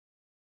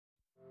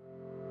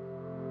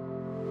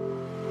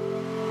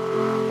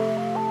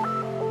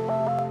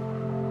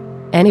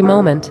any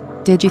moment.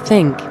 Did you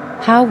think,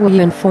 how will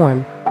you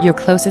inform your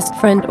closest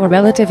friend or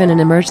relative in an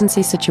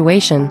emergency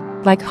situation,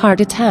 like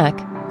heart attack,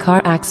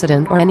 car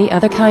accident or any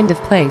other kind of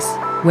place,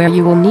 where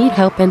you will need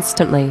help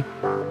instantly?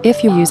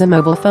 If you use a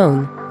mobile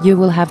phone, you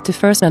will have to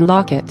first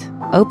unlock it,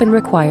 open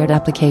required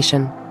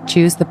application,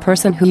 choose the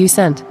person who you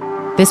sent.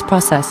 This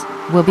process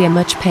will be a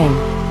much pain.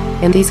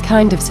 In these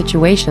kind of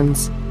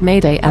situations,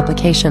 Mayday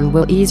application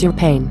will ease your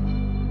pain.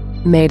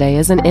 Mayday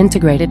is an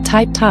integrated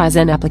type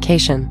Tizen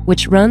application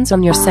which runs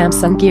on your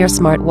Samsung Gear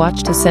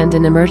smartwatch to send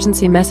an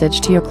emergency message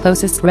to your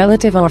closest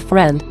relative or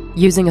friend,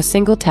 using a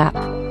single tap.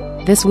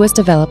 This was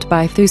developed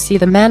by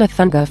Thusitha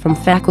Manathunga from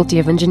Faculty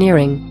of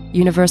Engineering,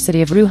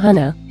 University of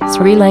Ruhuna,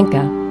 Sri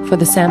Lanka, for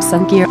the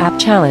Samsung Gear App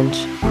Challenge.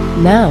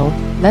 Now,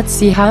 let's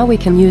see how we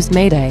can use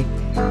Mayday.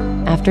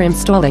 After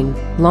installing,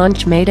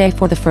 launch Mayday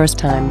for the first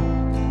time.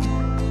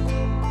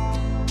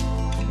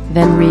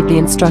 Then read the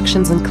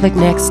instructions and click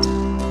Next.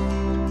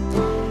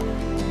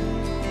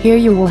 Here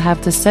you will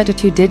have to set a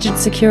 2-digit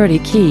security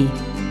key.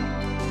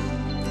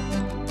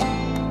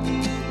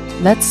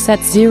 Let's set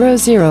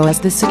 00 as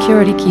the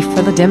security key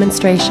for the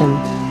demonstration.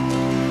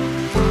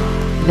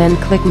 Then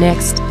click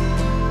Next.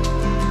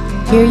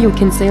 Here you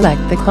can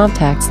select the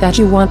contacts that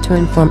you want to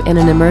inform in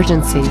an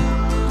emergency.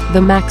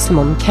 The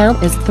maximum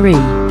count is 3.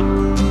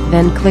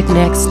 Then click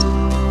Next.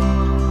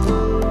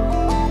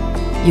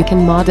 You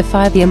can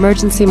modify the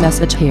emergency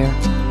message here.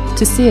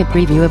 To see a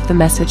preview of the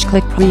message,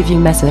 click Preview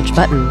Message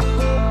button.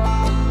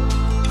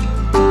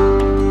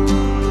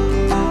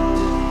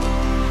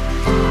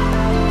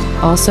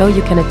 Also,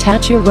 you can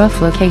attach your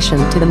rough location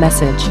to the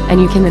message, and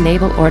you can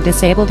enable or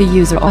disable the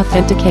user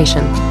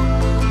authentication.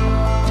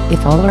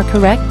 If all are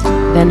correct,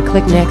 then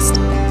click Next.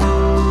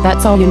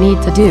 That's all you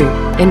need to do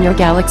in your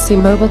Galaxy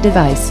mobile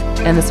device,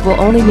 and this will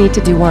only need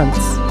to do once.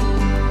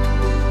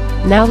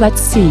 Now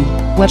let's see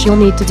what you'll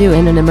need to do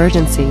in an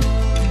emergency.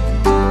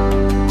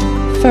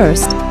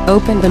 First,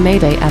 open the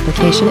Mayday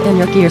application in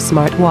your Gear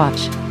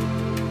smartwatch.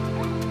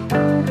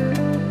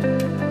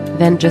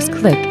 Then just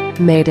click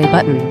Mayday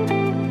button.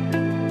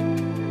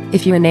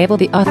 If you enable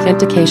the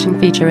authentication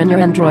feature in your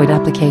Android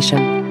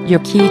application, your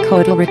key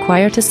code will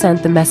require to send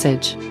the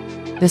message.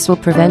 This will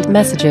prevent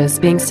messages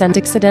being sent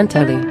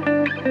accidentally.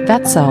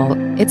 That's all.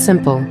 It's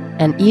simple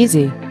and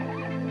easy.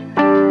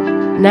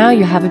 Now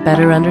you have a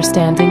better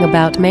understanding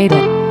about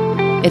Mayday.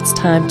 It's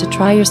time to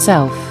try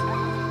yourself.